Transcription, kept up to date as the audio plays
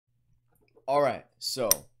Alright, so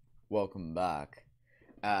welcome back.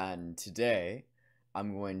 And today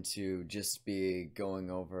I'm going to just be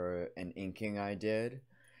going over an inking I did.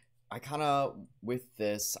 With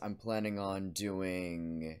this, I'm planning on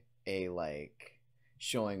doing a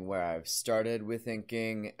showing where I've started with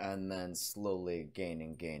inking and then slowly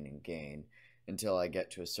gain until I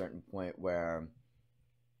get to a certain point where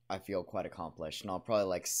I feel quite accomplished. And I'll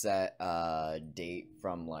probably set a date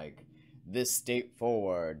from this date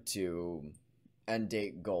forward to end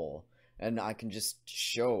date goal, and I can just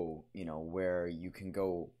show where you can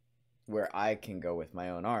go, where I can go with my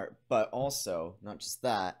own art. But also, not just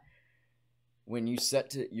that, when you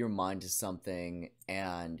your mind to something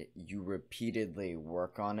and you repeatedly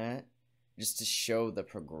work on it, just to show the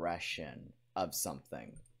progression of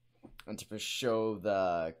something and to show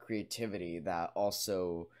the creativity that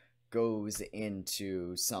also goes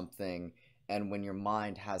into something. And when your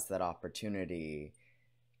mind has that opportunity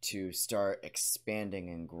to start expanding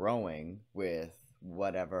and growing with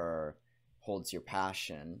whatever holds your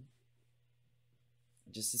passion,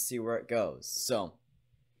 just to see where it goes. So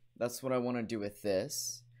that's what I want to do with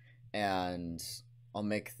this, and I'll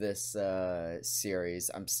make this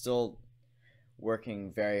series. I'm still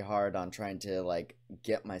working very hard on trying to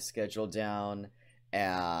get my schedule down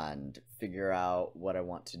and figure out what I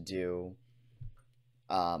want to do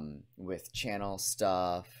with channel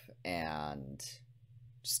stuff and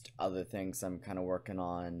just other things I'm kind of working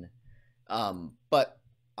on. But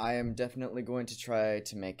I am definitely going to try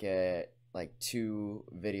to make it 2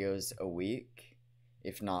 videos a week,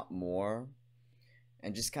 if not more,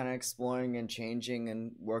 and just kind of exploring and changing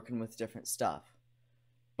and working with different stuff.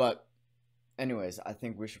 But anyways, I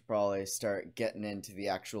think we should probably start getting into the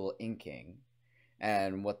actual inking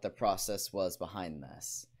and what the process was behind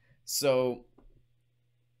this. So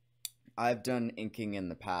I've done inking in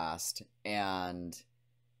the past, and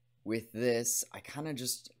with this, I kind of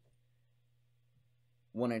just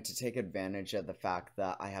wanted to take advantage of the fact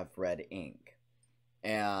that I have red ink.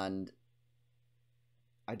 And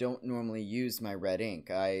I don't normally use my red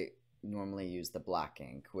ink. I normally use the black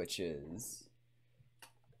ink, which is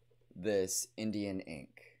this Indian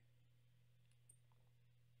ink.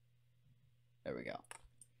 There we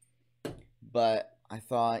go. But I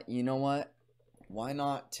thought, you know what? Why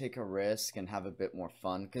not take a risk and have a bit more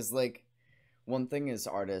fun? Because, one thing is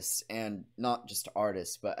artists, and not just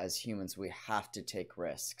artists, but as humans, we have to take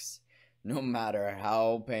risks, no matter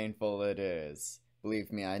how painful it is.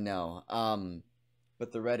 Believe me, I know.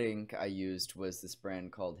 But the red ink I used was this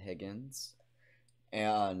brand called Higgins,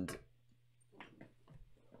 and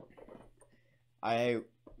I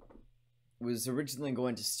was originally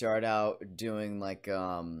going to start out doing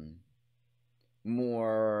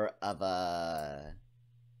more of a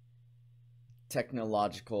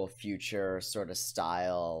technological future sort of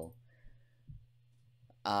style,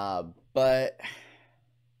 but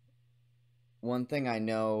one thing I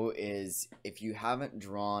know is if you haven't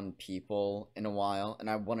drawn people in a while, and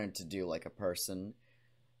I wanted to do a person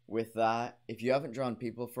with that, if you haven't drawn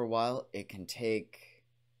people for a while, it can take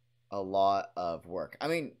a lot of work. I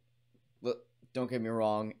mean, look, don't get me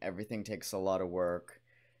wrong, everything takes a lot of work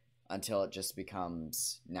until it just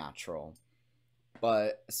becomes natural.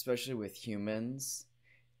 But especially with humans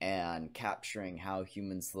and capturing how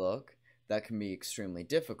humans look, that can be extremely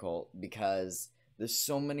difficult because there's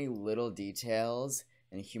so many little details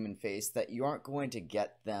in a human face that you aren't going to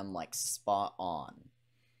get them spot on.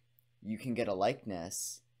 You can get a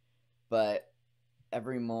likeness, but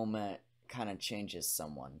every moment kind of changes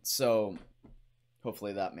someone. So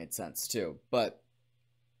hopefully that made sense too. But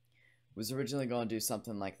was originally going to do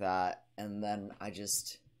something like that, and then I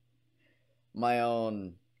just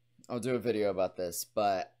I'll do a video about this,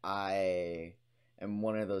 but I am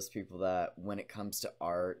one of those people that when it comes to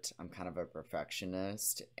art, I'm kind of a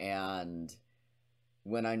perfectionist, and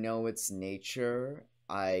when I know it's nature,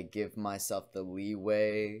 I give myself the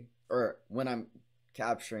leeway, or when I'm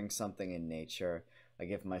capturing something in nature, I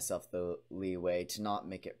give myself the leeway to not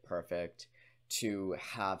make it perfect, to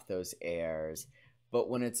have those airs. But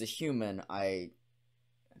when it's a human, I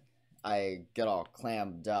get all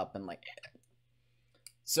clammed up and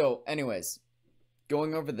so anyways,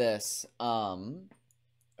 going over this,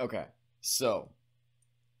 okay, so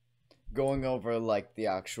going over the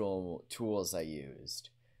actual tools I used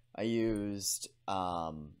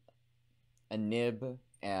a nib,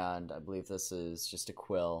 and I believe this is just a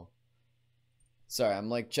quill. Sorry, I'm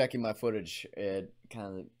checking my footage. It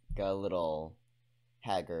kind of got a little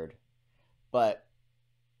haggard, but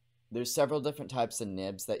there's several different types of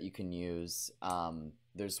nibs that you can use.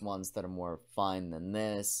 There's ones that are more fine than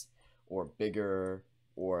this, or bigger,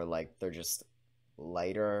 or they're just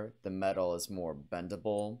lighter, the metal is more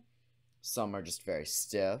bendable. Some are just very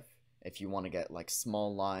stiff. If you want to get like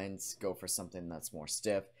small lines, go for something that's more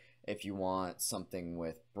stiff. If you want something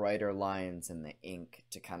with brighter lines and the ink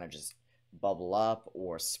to kind of just bubble up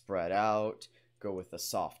or spread out, go with a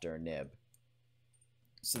softer nib.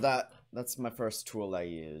 So that's my first tool I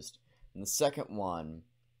used. And the second one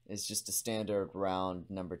is just a standard round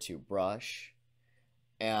number 2 brush.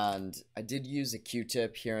 And I did use a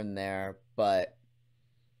Q-tip here and there, but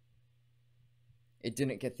it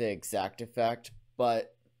didn't get the exact effect.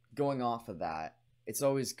 But going off of that, it's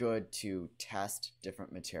always good to test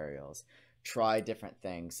different materials, try different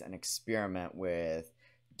things, and experiment with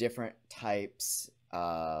different types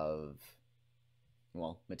of,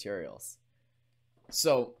 well, materials.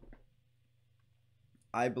 So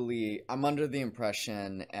I'm under the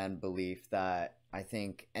impression and belief that I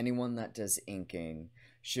think anyone that does inking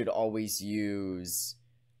should always use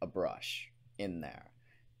a brush in there.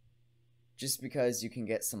 Just because you can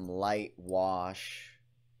get some light wash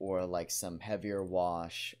or like some heavier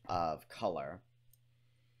wash of color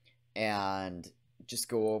and just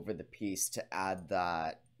go over the piece to add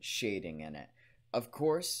that shading in it. Of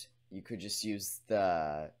course, you could just use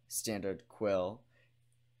the standard quill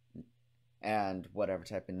and whatever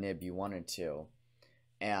type of nib you wanted to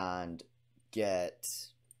and get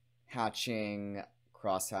hatching,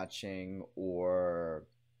 cross-hatching, or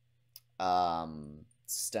not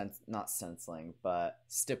stenciling, but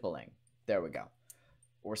stippling. There we go.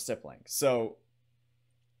 Or stippling. So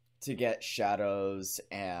to get shadows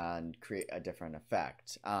and create a different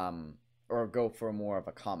effect, or go for more of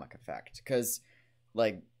a comic effect, because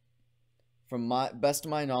like from my best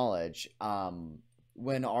of my knowledge,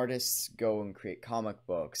 when artists go and create comic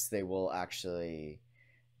books, they will actually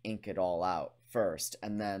ink it all out first,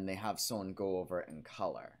 and then they have someone go over it in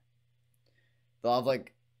color. They'll have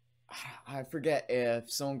like, I forget if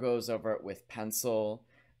someone goes over it with pencil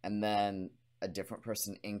and then a different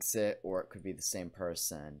person inks it, or it could be the same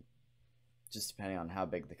person, just depending on how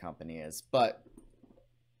big the company is. But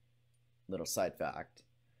little side fact.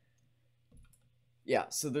 Yeah,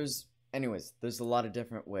 so there's a lot of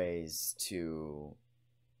different ways to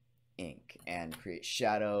ink and create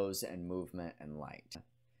shadows and movement and light.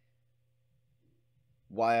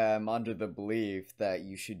 Why I'm under the belief that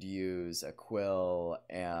you should use a quill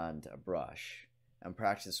and a brush and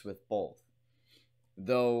practice with both.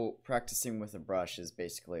 Though practicing with a brush is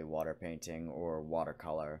basically water painting or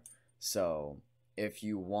watercolor. So if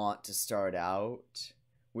you want to start out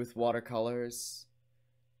with watercolors,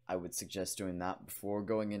 I would suggest doing that before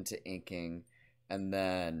going into inking. And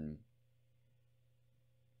then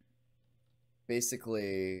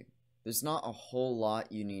basically there's not a whole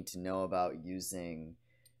lot you need to know about using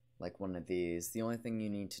like one of these. The only thing you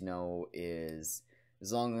need to know is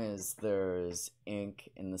as long as there's ink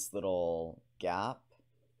in this little gap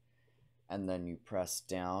and then you press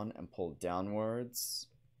down and pull downwards,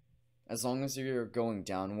 as long as you're going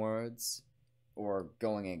downwards or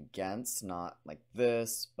going against, not like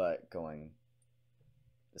this, but going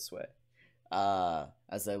this way,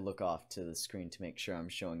 as I look off to the screen to make sure I'm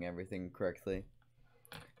showing everything correctly,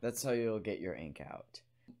 that's how you'll get your ink out.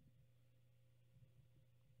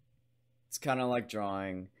 It's kind of like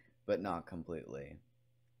drawing, but not completely.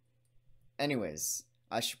 Anyways,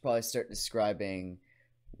 I should probably start describing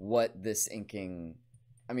what this inking,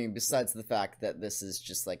 I mean, besides the fact that this is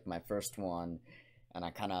just like my first one, and I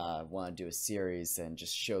kind of want to do a series and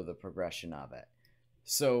just show the progression of it.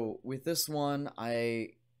 So with this one,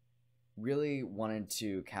 I really wanted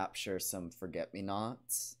to capture some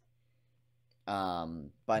forget-me-nots,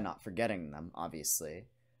 by not forgetting them, obviously.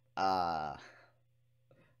 That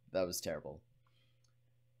was terrible.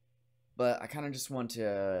 But I kind of just want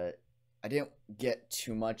to, I didn't get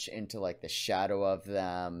too much into like the shadow of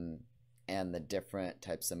them and the different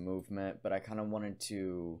types of movement, but I kind of wanted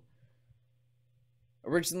to,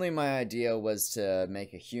 originally my idea was to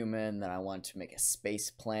make a human, then I wanted to make a space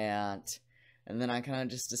plant, and then I kind of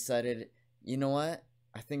just decided, you know what,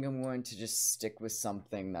 I think I'm going to just stick with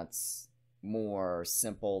something that's more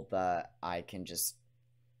simple, that I can just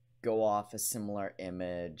go off a similar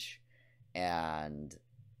image and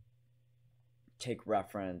take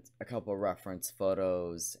a couple reference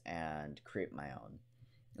photos and create my own.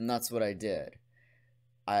 And that's what I did.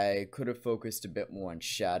 I could have focused a bit more on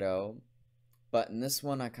shadow, but in this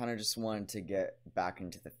one I kind of just wanted to get back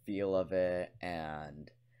into the feel of it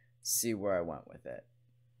and see where I went with it.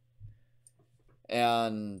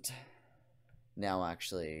 And now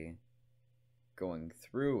actually going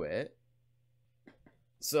through it,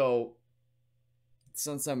 so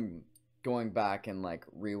since I'm going back and like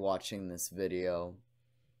rewatching this video,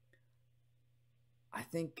 I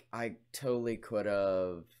think I totally could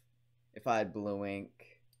have, if I had blue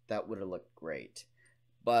ink, that would have looked great.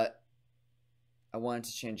 But I wanted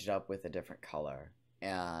to change it up with a different color,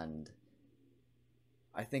 and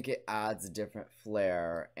I think it adds a different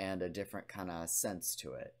flair and a different kind of sense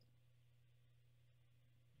to it.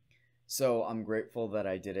 So I'm grateful that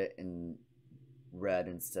I did it in red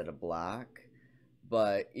instead of black,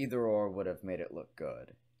 but either or would have made it look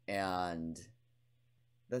good. And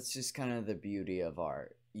that's just kind of the beauty of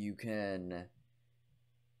art. You can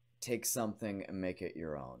take something and make it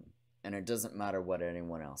your own, and it doesn't matter what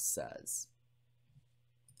anyone else says.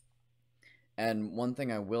 And one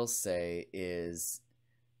thing I will say is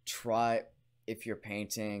try, if you're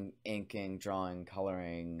painting, inking, drawing,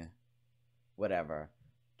 coloring, whatever,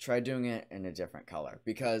 try doing it in a different color,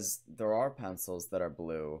 because there are pencils that are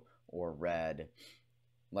blue or red,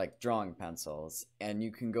 like drawing pencils, and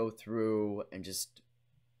you can go through and just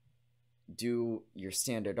do your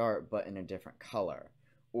standard art but in a different color,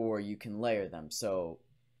 or you can layer them. So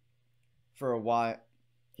for a while,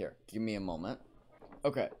 here, give me a moment.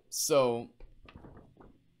 Okay, so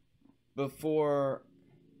before,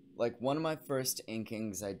 like, one of my first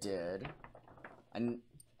inkings I did, and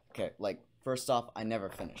okay, like, first off, I never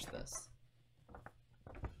finished this.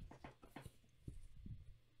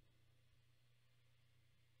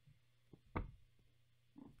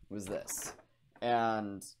 Was this.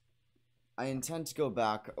 And I intend to go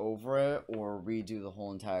back over it or redo the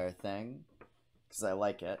whole entire thing, because I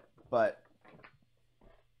like it, but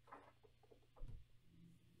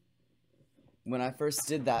when I first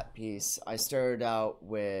did that piece, I started out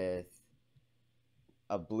with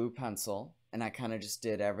a blue pencil, and I kind of just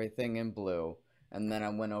did everything in blue, and then I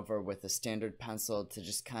went over with a standard pencil to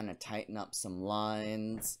just kind of tighten up some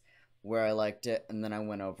lines where I liked it, and then I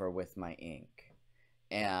went over with my ink.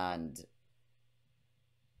 And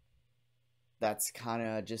that's kind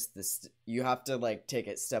of just this, you have to like take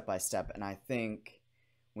it step by step, and I think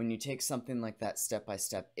when you take something like that step by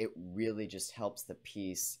step, it really just helps the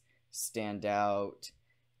piece stand out,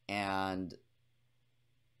 and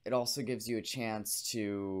it also gives you a chance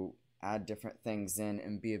to add different things in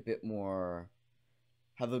and be a bit more,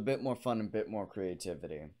 have a bit more fun and a bit more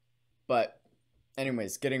creativity. But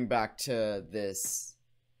anyways, getting back to this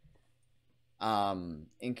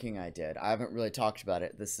inking I did, I haven't really talked about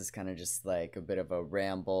it. This is kind of just like a bit of a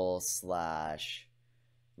ramble slash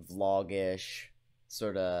vlogish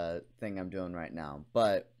sort of thing I'm doing right now.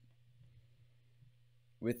 But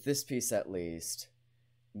with this piece, at least,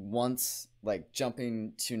 once, like,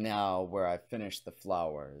 jumping to now where I finished the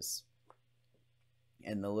flowers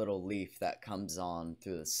and the little leaf that comes on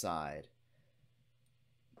through the side,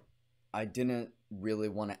 I didn't really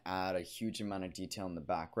want to add a huge amount of detail in the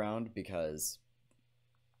background because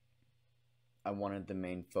I wanted the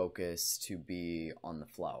main focus to be on the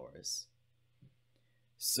flowers.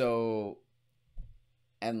 So,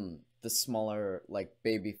 and the smaller, like,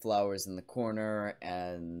 baby flowers in the corner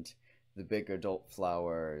and the big adult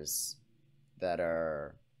flowers that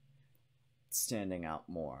are standing out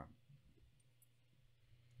more.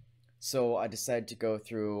 So I decided to go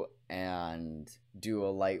through and do a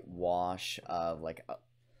light wash of like a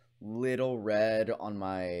little red on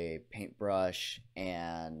my paintbrush,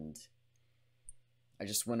 and I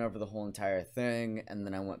just went over the whole entire thing, and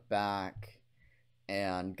then I went back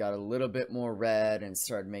and got a little bit more red and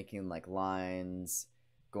started making like lines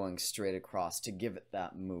going straight across to give it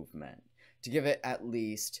that movement, to give it at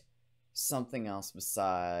least something else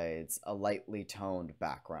besides a lightly toned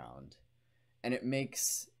background. And it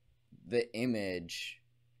makes the images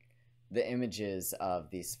of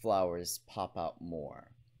these flowers pop out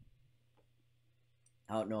more.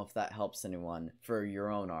 I don't know if that helps anyone for your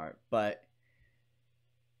own art, but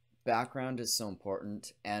background is so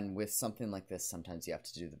important, and with something like this, sometimes you have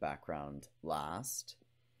to do the background last,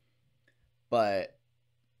 but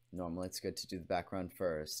normally it's good to do the background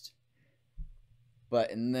first.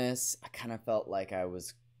 But in this, I kind of felt like I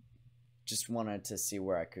was just wanted to see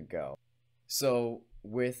where I could go. So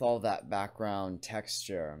with all that background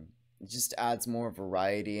texture, it just adds more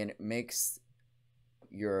variety, and it makes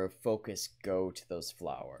your focus go to those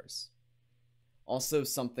flowers. Also,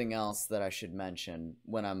 something else that I should mention,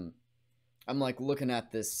 when I'm like looking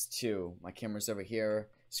at this too, my camera's over here,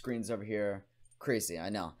 screen's over here, crazy, I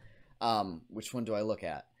know. Which one do I look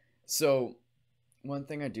at? So one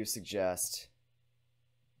thing I do suggest,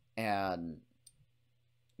 and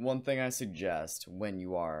one thing I suggest when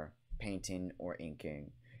you are painting or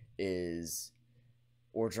inking is,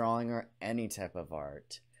 or drawing or any type of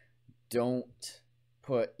art, don't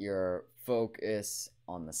put your focus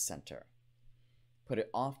on the center. Put it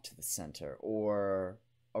off to the center or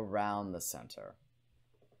around the center.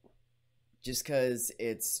 just because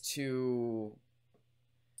it's too,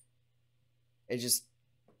 it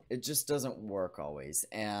just doesn't work always.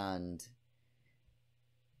 And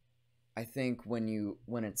I think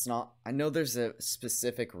when it's not, I know there's a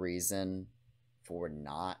specific reason for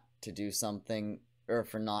not to do something, or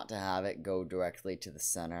for not to have it go directly to the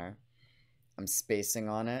center. I'm spacing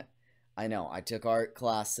on it. I know, I took art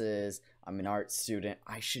classes, I'm an art student,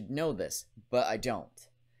 I should know this, but I don't.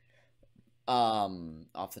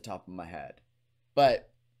 Off the top of my head.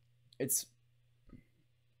 But it's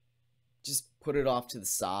just put it off to the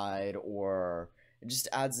side, or it just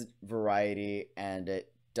adds variety and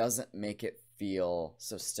it doesn't make it feel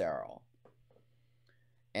so sterile.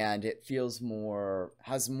 And it feels more,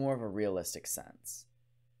 has more of a realistic sense.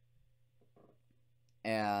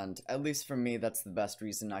 And at least for me, that's the best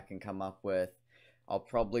reason I can come up with. I'll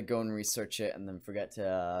probably go and research it and then forget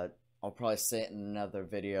to, I'll probably say it in another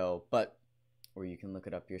video, but, or you can look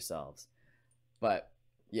it up yourselves. But,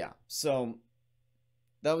 yeah, so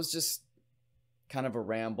that was just kind of a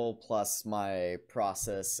ramble, plus my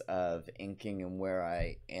process of inking and where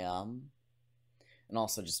I am. And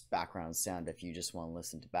also just background sound if you just want to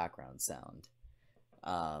listen to background sound.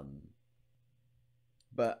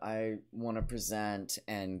 But I want to present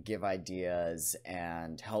and give ideas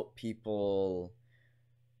and help people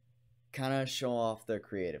kind of show off their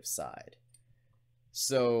creative side.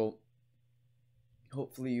 So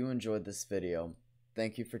hopefully you enjoyed this video.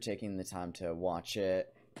 Thank you for taking the time to watch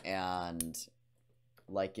it, and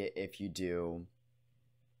like it if you do.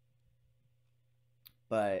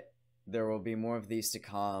 But there will be more of these to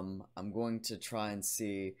come. I'm going to try and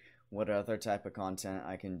see what other type of content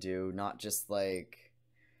I can do, not just like,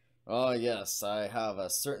 oh yes, I have a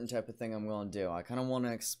certain type of thing I'm going to do. I kind of want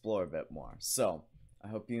to explore a bit more. So, I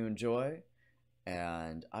hope you enjoy,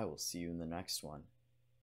 and I will see you in the next one.